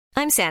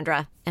I'm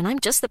Sandra, and I'm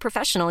just the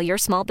professional your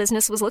small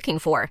business was looking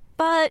for.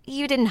 But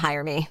you didn't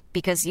hire me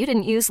because you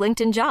didn't use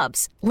LinkedIn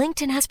Jobs.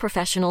 LinkedIn has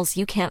professionals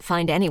you can't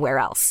find anywhere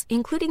else,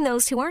 including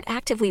those who aren't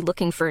actively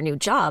looking for a new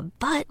job,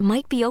 but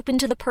might be open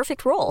to the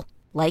perfect role,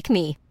 like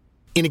me.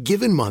 In a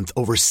given month,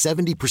 over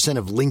 70%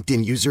 of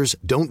LinkedIn users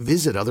don't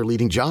visit other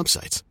leading job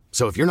sites.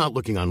 So if you're not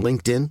looking on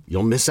LinkedIn,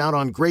 you'll miss out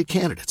on great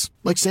candidates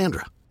like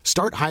Sandra.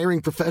 Start hiring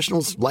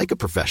professionals like a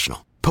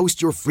professional.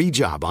 Post your free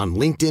job on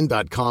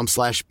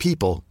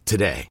linkedin.com/people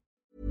today.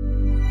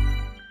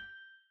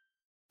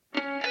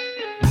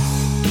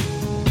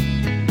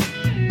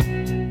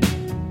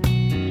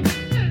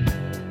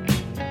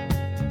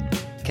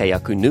 Kei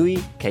aku nui,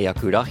 kei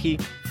aku rahi,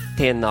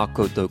 tēnā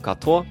koutou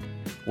katoa.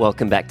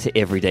 Welcome back to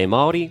Everyday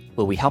Māori,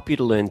 where we help you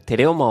to learn te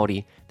reo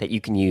Māori that you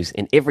can use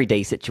in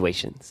everyday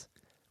situations.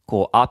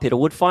 Ko āpera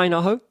Woodfire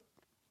nā hau.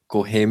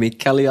 Ko Hemi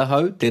Kelly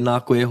ahau,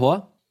 tēnā koe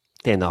hoa.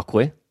 Tēnā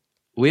koe.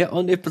 We're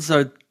on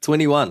episode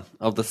 21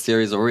 of the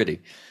series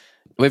already.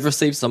 We've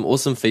received some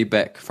awesome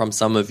feedback from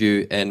some of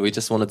you, and we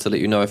just wanted to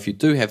let you know if you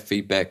do have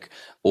feedback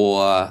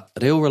or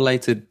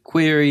reo-related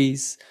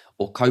queries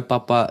or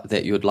kaupapa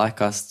that you would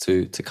like us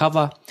to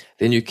cover,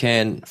 then you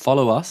can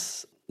follow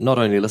us. Not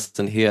only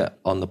listen here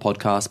on the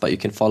podcast, but you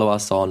can follow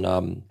us on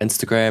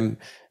Instagram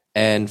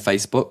and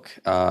Facebook,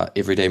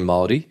 Everyday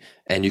Māori,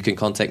 and you can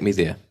contact me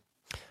there.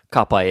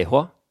 Ka pai e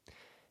hoa.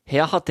 He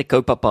aha te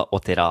kaupapa o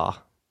te rā.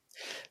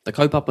 The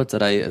kaupapa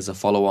today is a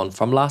follow-on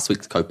from last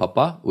week's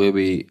kaupapa, where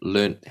we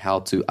learned how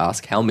to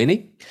ask how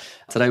many.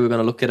 Today we're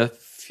going to look at a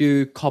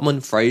few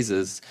common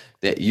phrases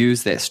that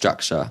use that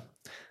structure.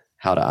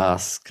 How to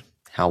ask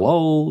how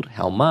old,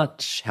 how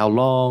much, how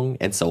long,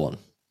 and so on.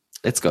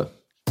 Let's go.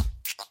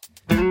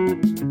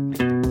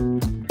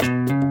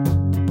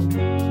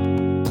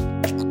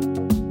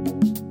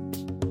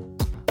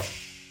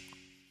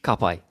 Ka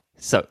pai.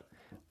 So,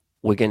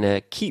 we're going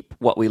to keep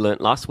what we learnt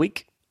last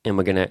week, and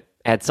we're going to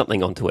add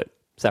something onto it.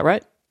 Is that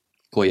right?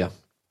 Koia.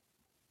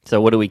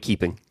 So what are we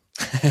keeping?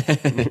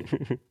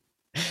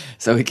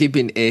 So we're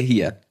keeping e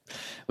hia.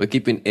 We're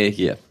keeping e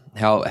hia.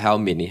 How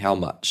many, how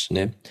much,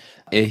 ne?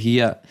 E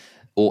hia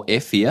or e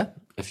fia,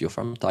 if you're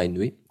from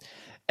Tainui.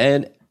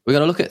 And we're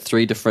going to look at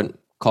 3 different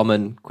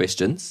common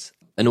questions.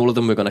 And all of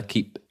them we're going to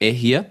keep e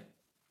hia.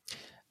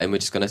 And we're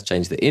just going to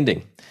change the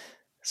ending.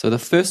 So the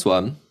first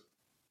one,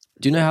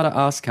 do you know how to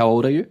ask how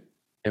old are you?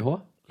 E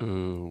hoa?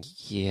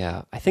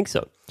 Yeah, I think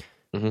so.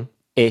 Mm-hmm.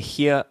 E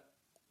hia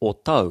o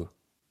tau.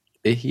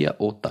 E hia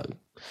o tau.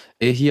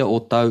 E hia o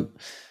tau.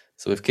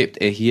 So we've kept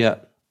e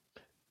hia.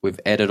 We've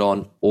added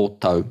on o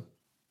tau.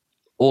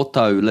 O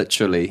tau,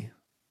 literally,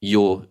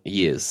 your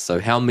years. So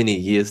how many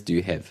years do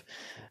you have?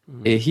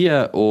 E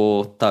hia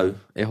o tau.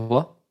 E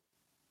hoa?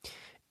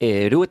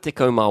 E rua te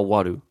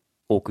waru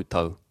oku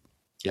tau.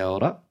 Kia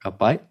ora, ka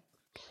pai.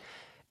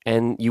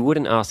 And you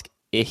wouldn't ask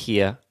e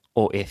hia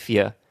or e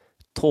fia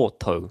tō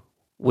tau,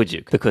 would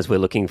you? Because we're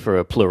looking for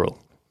a plural.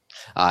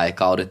 Ai,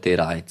 ka ora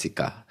tērā e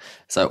tika.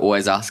 So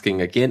always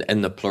asking again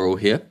in the plural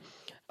here.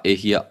 E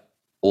hia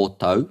o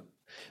tau.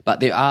 But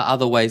there are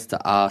other ways to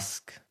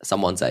ask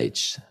someone's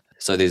age.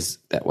 So there's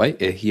that way,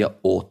 e hia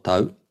o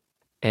tau.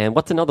 And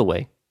what's another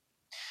way?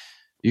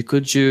 You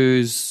could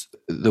use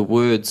the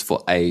words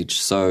for age.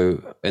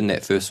 So in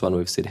that first one,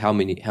 we've said, how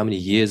many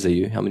years are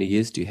you? How many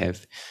years do you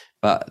have?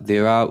 But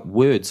there are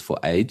words for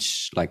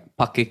age, like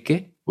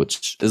pakeke,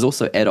 which is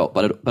also adult,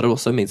 but it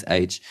also means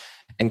age.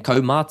 And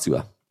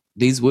kaumātua.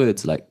 These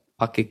words like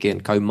pakeke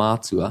and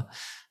kaumātua,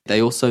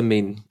 they also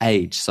mean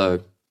age.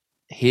 So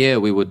here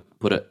we would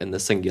put it in the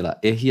singular.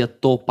 E hia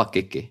tō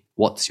pakeke,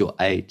 what's your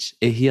age?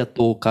 E hia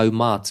tō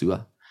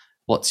kaumātua,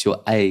 what's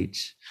your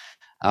age?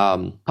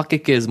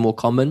 Pakeke is more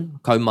common.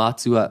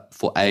 Kaumātua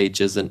for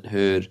age isn't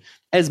heard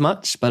as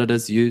much, but it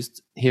is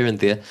used here and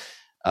there.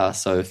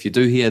 So if you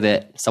do hear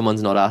that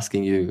someone's not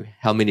asking you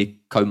how many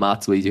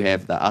kaumātua you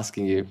have, they're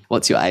asking you,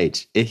 what's your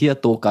age? E hia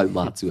tō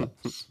kaumātua.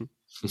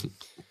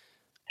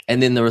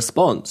 And then the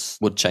response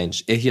would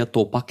change. E hia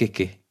tō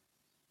pakeke.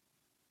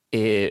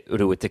 E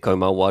rua te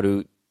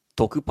waru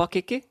tōku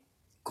pakeke?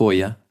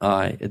 Koia.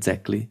 Ai,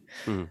 exactly.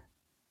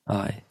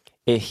 Ai.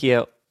 E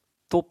hia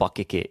tō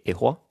pakeke e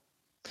hoa?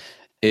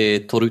 E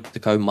toru te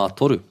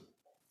kaumātoru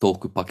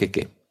tōku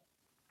pakeke.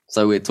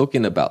 So we're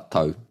talking about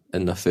tau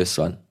in the first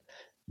one.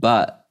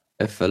 But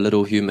if a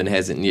little human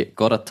hasn't yet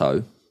got a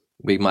tau,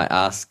 we might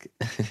ask,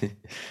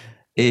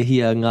 e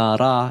hia ngā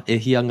rā, e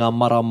hia ngā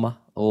marama,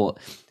 or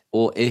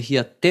e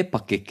hia te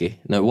pakeke.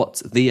 No,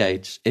 what's the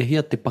age? E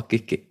hia te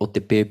pakeke o te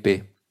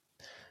pepe.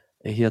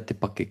 E hia te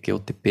pakeke o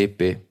te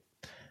pepe.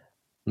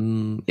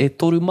 E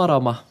toru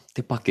marama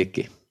te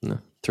pakeke. No,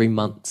 3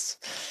 months.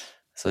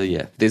 So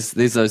yeah, there's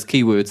those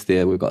keywords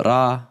there. We've got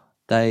rā,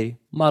 day,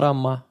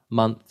 marama,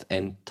 month,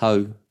 and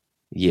tau,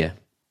 year.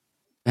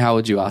 How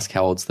would you ask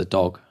how old's the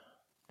dog?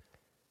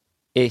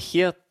 E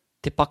hia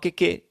te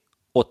pakeke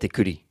o te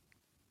kuri.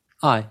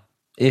 Ai,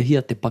 e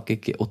hia te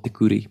pakeke o te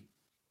kuri.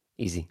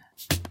 Easy.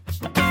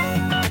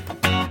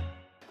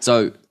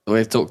 So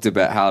we've talked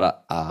about how to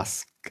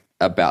ask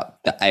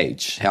about the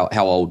age,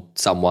 how old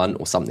someone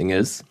or something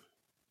is.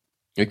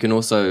 You can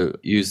also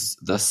use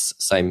this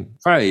same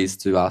phrase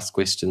to ask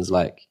questions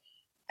like,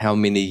 how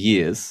many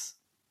years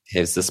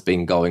has this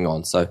been going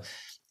on? So,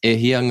 e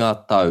hia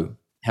ngā tau,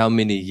 how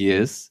many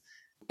years?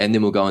 And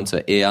then we'll go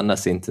into e ana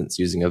sentence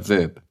using a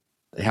verb.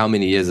 How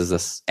many years has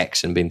this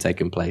action been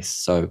taking place?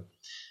 So,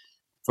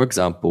 for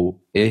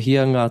example, e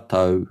hia ngā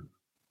tau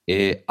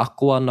e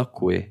ako ana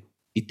koe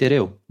I te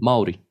reo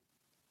Māori.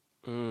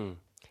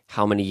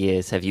 How many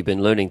years have you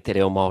been learning te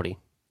reo Māori?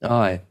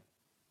 Ai.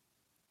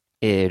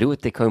 E rua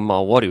te kau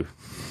mā waru.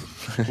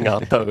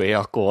 Ngā tau e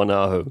ako ana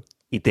au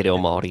I te reo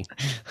Māori.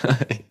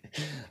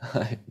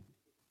 Ai.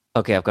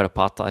 Okay, I've got a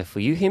pātai for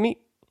you, Hemi.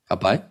 Ka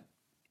pai?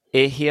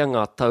 E hia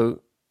ngā tau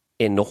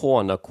e noho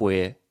ana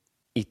koe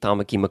I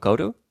Tāmaki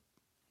Makaurau?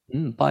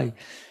 Pai.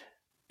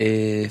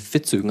 E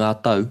whitu ngā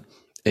tau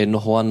e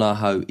noho ana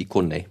hau I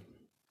konei.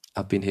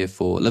 I've been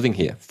living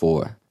here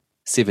for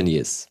 7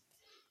 years.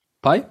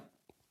 Pai?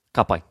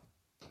 Ka pai.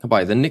 Ka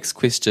pai. The next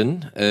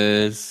question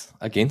is,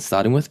 again,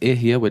 starting with e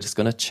hia, we're just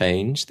going to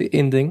change the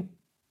ending.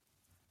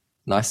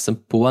 Nice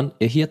simple one.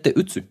 E hia te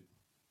utu.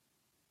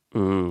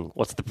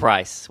 What's the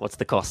price? What's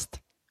the cost?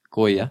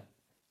 Koia.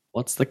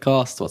 What's the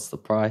cost? What's the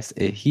price?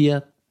 E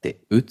hia te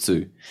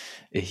utu.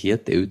 E hia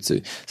te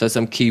utu. So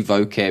some key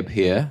vocab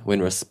here.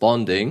 When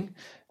responding,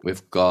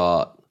 we've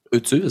got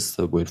utu is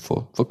the word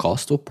for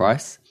cost or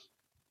price.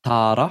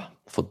 Tāra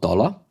for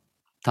dollar.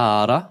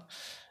 Tāra.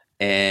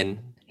 And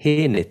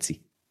he neti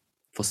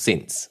for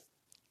cents.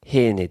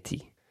 He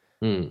neti.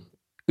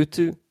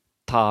 Utu,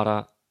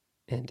 tāra,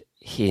 and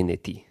he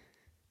neti.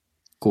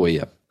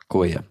 Koia.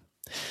 Koia.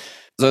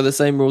 So the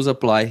same rules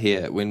apply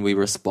here when we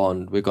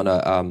respond. We're going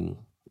to,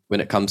 when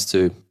it comes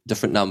to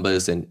different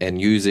numbers and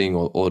using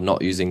or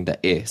not using the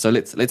e. So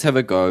let's have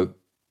a go.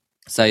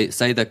 Say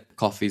the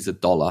coffee's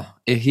 $1.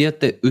 E hia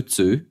te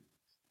utu.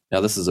 Now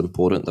this is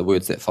important, the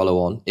words that follow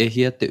on. E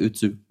hia te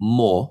utu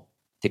mō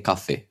te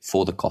kawhe,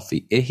 for the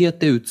coffee. E hia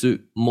te utu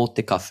mō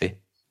te kawhe.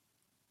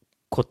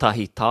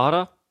 Kotahi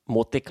tāra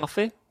mō te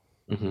kawhe?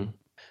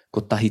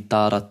 Kotahi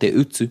tāra te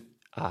utu.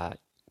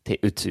 Te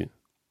utu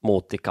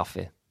mō te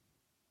kawhe.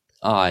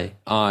 Ai.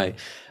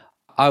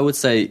 I would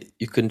say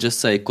you can just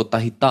say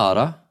kotahi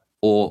tāra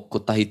or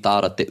kotahi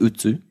tāra te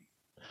utu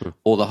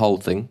or the whole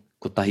thing.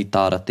 Kotahi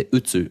tāra te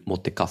utu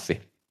mō te kawhe.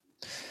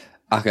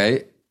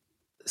 Okay,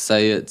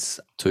 say it's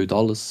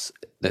 $2.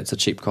 That's a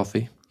cheap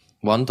coffee.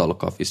 $1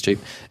 coffee is cheap.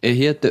 E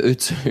hia te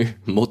utu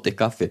mō te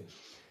kawhe.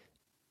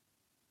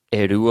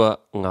 E rua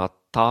ngā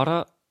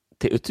tāra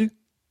te utu?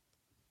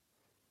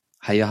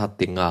 Hei aha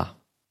te ngā.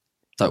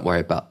 Don't worry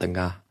about the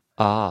ngā.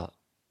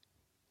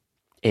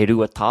 E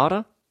rua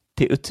tāra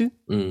te utu?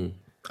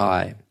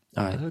 Ai.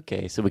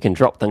 Okay, so we can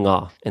drop the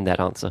ngā in that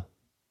answer.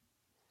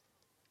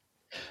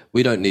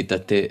 We don't need the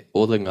te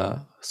or the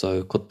ngā.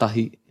 So,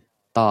 kotahi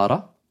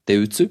tāra te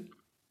utu.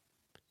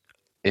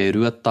 E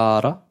rua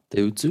tāra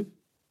te utu.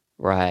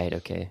 Right,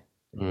 okay.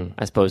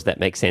 I suppose that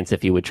makes sense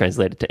if you would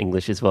translate it to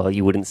English as well.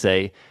 You wouldn't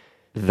say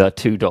the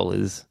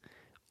 $2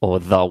 or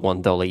the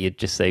 $1. You'd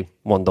just say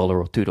 $1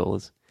 or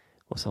 $2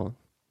 or so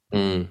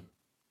on.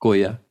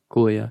 Koia.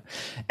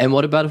 And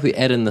what about if we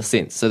add in the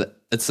cents? So that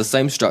it's the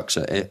same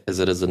structure as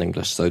it is in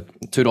English. So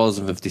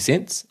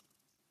 $2.50.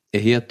 E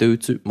hia te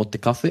utu mō te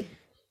kawhe.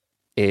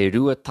 E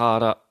rua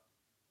tāra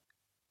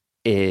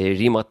e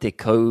rima te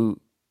kau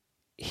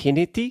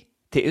hineti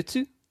te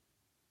utu?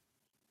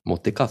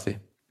 Mō te kawhe.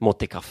 Mō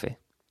te kawhe.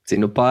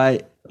 Tino pai,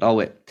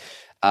 rawe.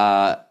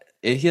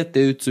 E hia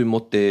te utu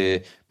mō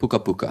te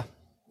puka.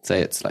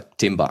 Say it's like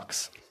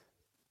 $10.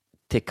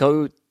 Te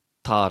kau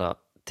tāra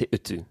te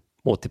utu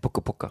mō te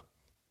puka.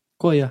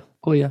 Koia,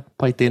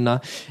 pai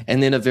tēnā.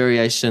 And then a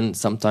variation,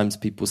 sometimes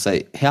people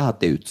say, he aha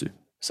te utu.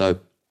 So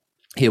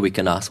here we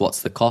can ask,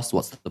 what's the cost,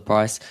 what's the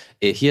price?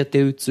 E hia te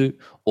utu,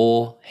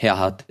 or he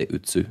aha te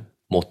utu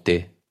mō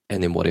te,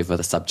 and then whatever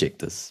the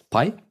subject is.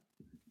 Pai?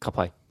 Ka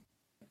pai.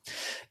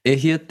 E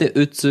hia te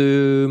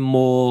utu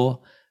mō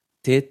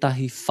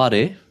tētahi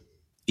whare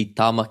I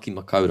Tāmaki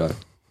Makaurau.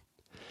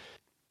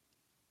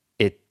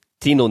 E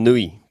tino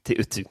nui te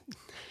utu.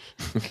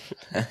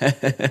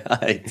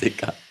 Ai,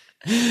 tika.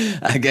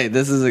 Okay,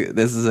 this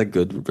is a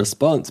good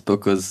response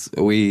because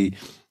we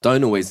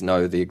don't always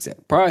know the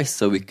exact price,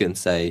 so we can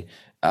say,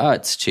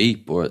 it's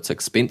cheap or it's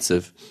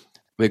expensive.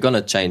 We're going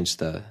to change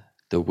the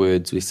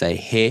words. We say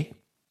he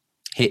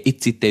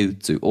iti te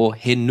utu or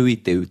he nui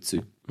te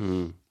utu.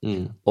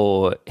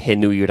 Or he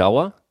nui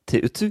rawa te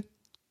utu.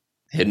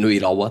 He nui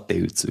rawa te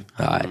utu.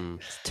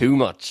 It's too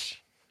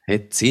much. He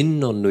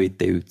tino nui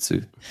te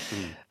utu.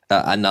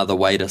 Another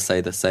way to say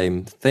the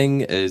same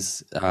thing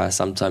is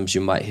sometimes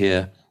you might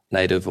hear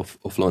native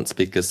or fluent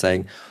speakers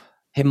saying,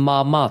 he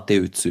māmā te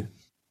utu.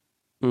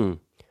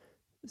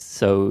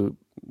 So,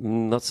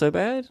 not so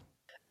bad?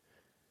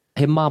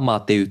 He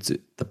māmā te utu.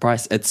 The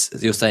price,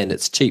 you're saying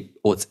it's cheap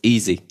or it's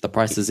easy. The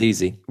price is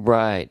easy.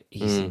 Right,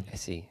 easy, I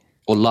see.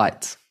 Or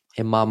light.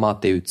 He māmā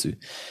te utu.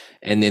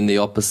 And then the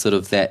opposite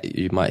of that,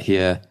 you might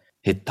hear,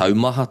 he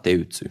taumaha te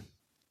utu.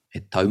 He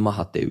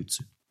taumaha te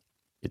utu.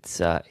 It's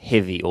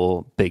heavy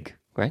or big,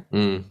 right?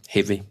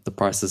 Heavy. The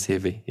price is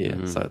heavy,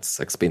 yeah. So it's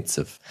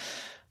expensive.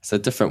 So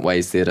different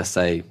ways there to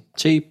say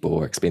cheap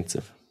or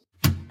expensive.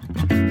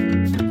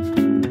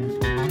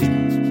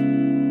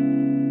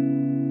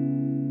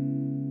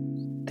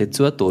 Te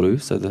tuatoru,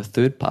 so the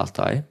third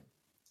pātai,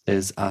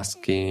 is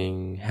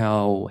asking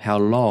how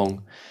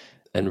long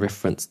in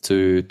reference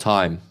to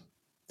time.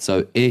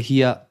 So e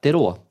hia te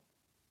roa.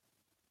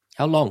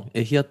 How long?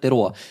 E hia te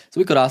roa. So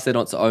we could ask that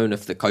on its own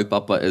if the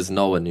kaupapa is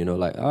known,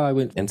 like, I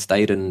went and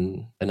stayed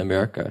in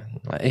America.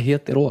 Like, e hia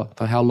te roa,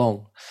 for how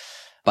long?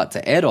 But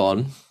to add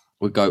on,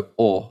 we go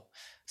o.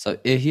 So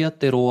e hia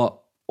te roa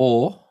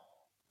o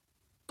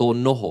tō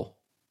noho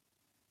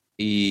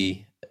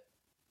I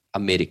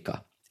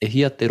Amerika. E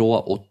hia te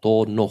roa o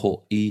tō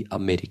noho I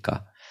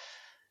Amerika.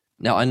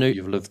 Now, I know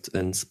you've lived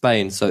in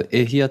Spain, so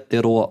e hia te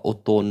roa o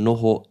tō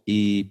noho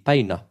I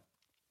Peina.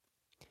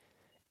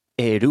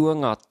 E rua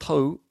ngā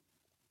tau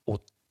o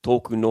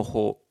tōku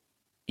noho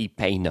I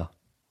Peina.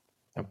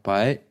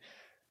 Pai,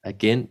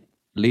 again,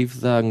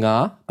 leave the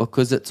ngā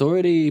because it's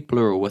already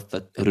plural with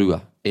the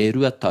rua. E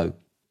rua tau.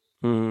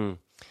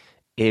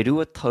 E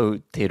rua tau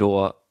te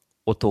roa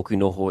o tōku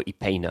noho I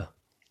Peina.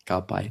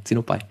 Ka pai,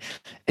 tino pai.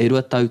 E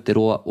rua tau te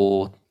roa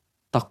o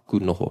taku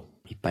noho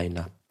I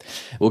Peina.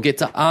 We'll get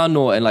to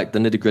anō and like the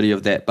nitty gritty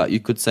of that, but you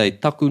could say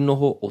taku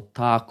noho or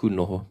tāku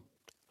noho.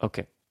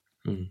 Okay.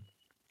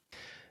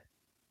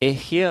 E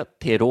hia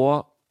te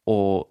roa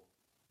o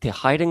te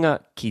haerenga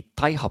ki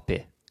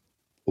Taihape.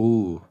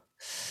 Ooh.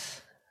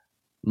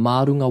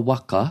 Marunga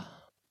waka,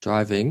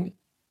 driving.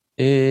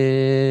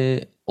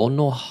 E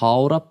ono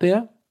haora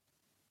pea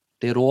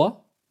te roa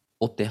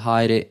o te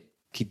haere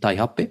ki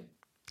Taihape.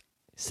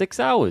 6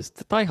 hours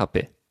to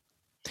Taihape.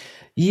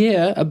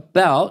 Yeah,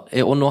 about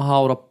e ono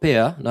haora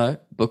pea, no,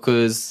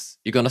 because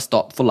you're going to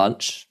stop for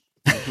lunch.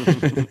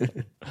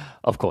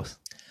 Of course.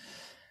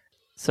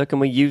 So can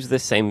we use the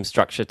same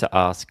structure to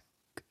ask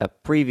a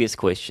previous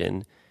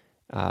question,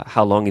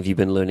 how long have you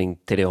been learning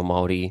te reo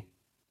Māori,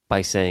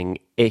 by saying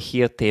e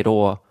hia te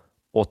roa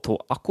o tō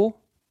ako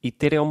I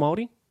te reo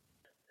Māori?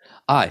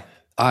 Ai,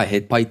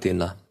 he pai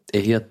tēnā. E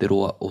hia te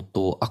roa o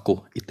tō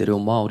ako I te reo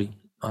Māori.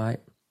 Ai.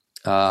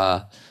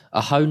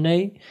 A hau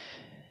nei,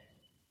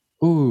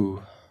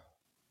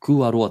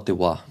 kua roa te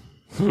wā.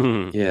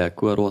 Yeah,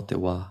 kua roa te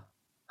wā.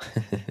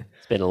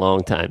 It's been a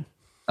long time.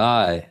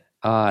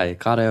 Ai,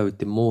 ka reo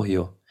te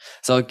mōhio.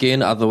 So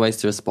again, other ways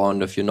to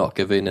respond if you're not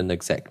given an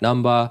exact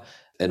number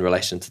in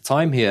relation to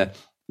time here,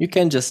 you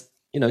can just,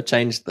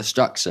 change the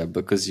structure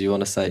because you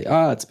want to say,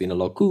 it's been a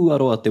long, kua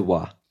roa te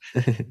wā.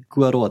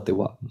 Kua roa te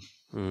wā.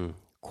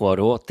 Kua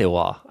roa te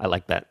wā. I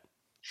like that.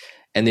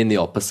 And then the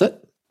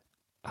opposite.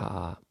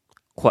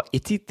 Kua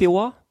iti te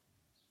wā.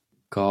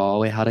 Ka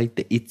oe harei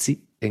te iti,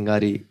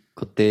 engari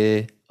ko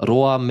te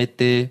roa me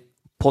te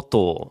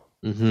poto.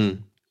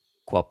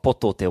 Kua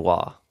poto te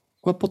wā.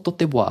 Kua poto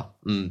te wā.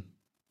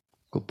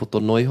 Kua poto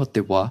noiho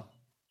te wā.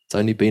 It's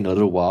only been a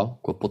little while.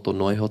 Kua poto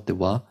noiho te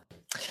wā.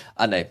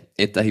 Anei,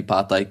 e tahi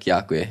pātai ki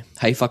a koe.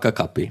 Hei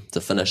whakakapi,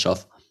 to finish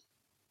off.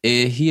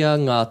 E hia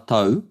ngā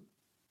tau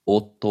o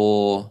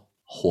tō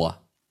hoa.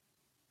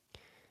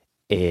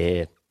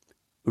 E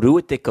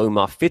rua te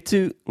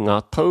kaumawhetu ngā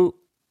tau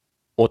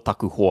o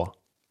taku hoa.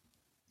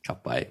 Ka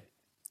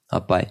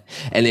pai.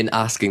 And then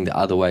asking the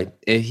other way,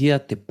 e hia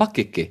te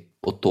pakeke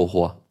o tō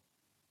hoa.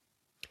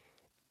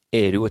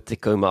 E rua te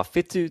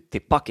kaumawhetu te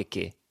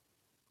pakeke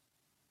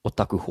o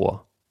taku hoa.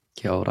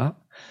 Kia ora.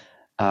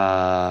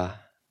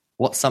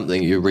 What's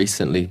something you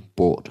recently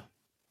bought?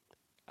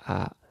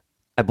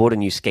 I bought a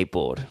new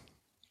skateboard.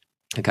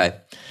 Okay.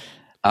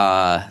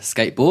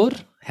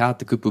 Skateboard? How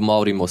te kupu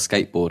Māori mo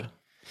skateboard?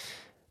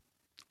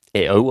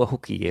 E aua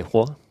hoki e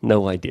hoa.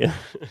 No idea.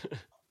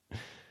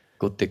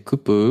 Ko te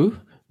kupu,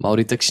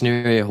 Māori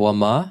Dictionary e hoa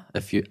mā.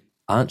 If you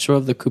aren't sure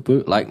of the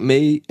kupu, like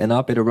me and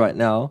Āpera right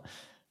now,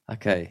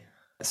 okay.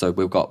 So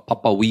we've got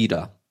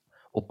papawira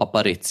or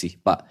papareti,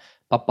 but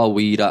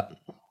papawira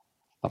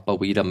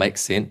makes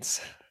sense.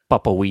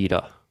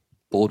 Papawira.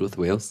 Board with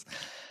wheels.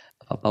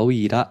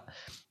 Papawira.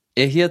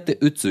 E hia te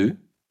utu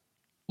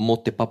mo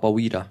te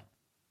papawira.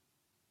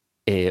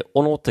 E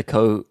ono te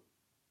kau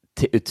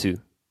te utu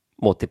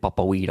mo te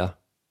papawira.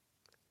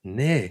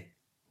 Ne.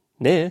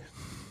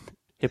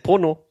 He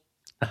pono.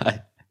 Ai,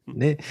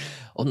 ne.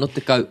 Ono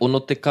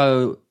te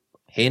kau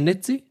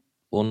heneti,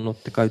 ono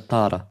te kau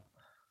tāra.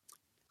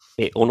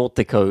 E ono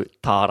te kau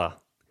tāra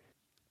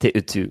te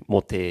utu mo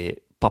te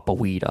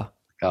papawira.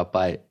 Ka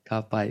pai.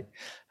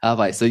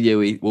 So yeah,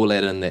 we'll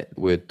add in that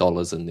word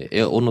dollars in there.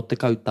 E ono te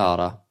kau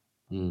tāra.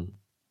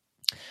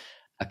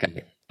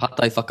 Okay.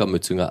 Pātai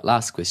whakamutunga.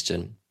 Last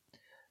question.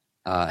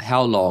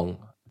 How long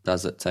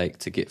does it take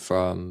to get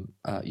from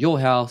your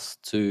house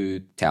to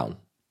town?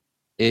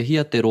 E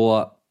hia te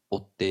roa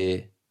o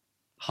te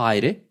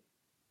haere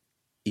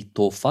I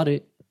tō whare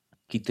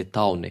ki te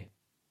taone.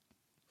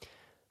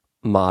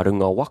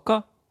 Marunga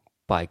waka,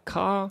 by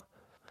car.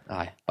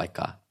 Ai, by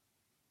car.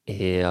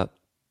 E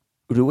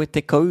rua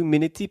te kau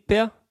miniti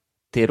pea,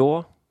 te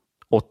roa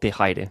o te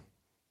haere.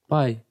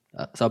 Pai.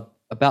 So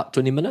about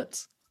 20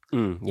 minutes?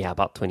 Yeah,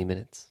 about 20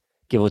 minutes.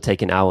 Give or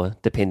take an hour,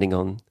 depending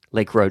on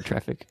Lake Road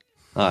traffic.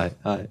 Ai.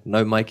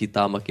 Nau mai ki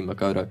tāmaki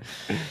makaurau.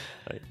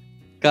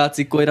 Ka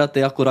ti koera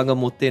te akoranga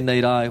mō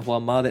tēnei rā e hoa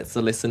mā. That's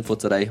the lesson for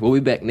today. We'll be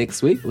back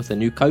next week with a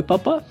new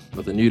kaupapa,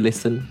 with a new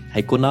lesson.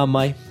 Hei kona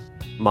mai.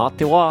 Mā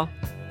te wā.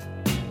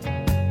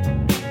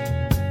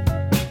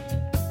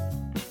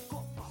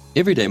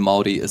 Everyday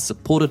Māori is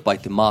supported by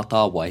Te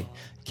Mātāwai,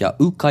 kia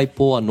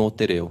ukaipoa no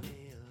te reo.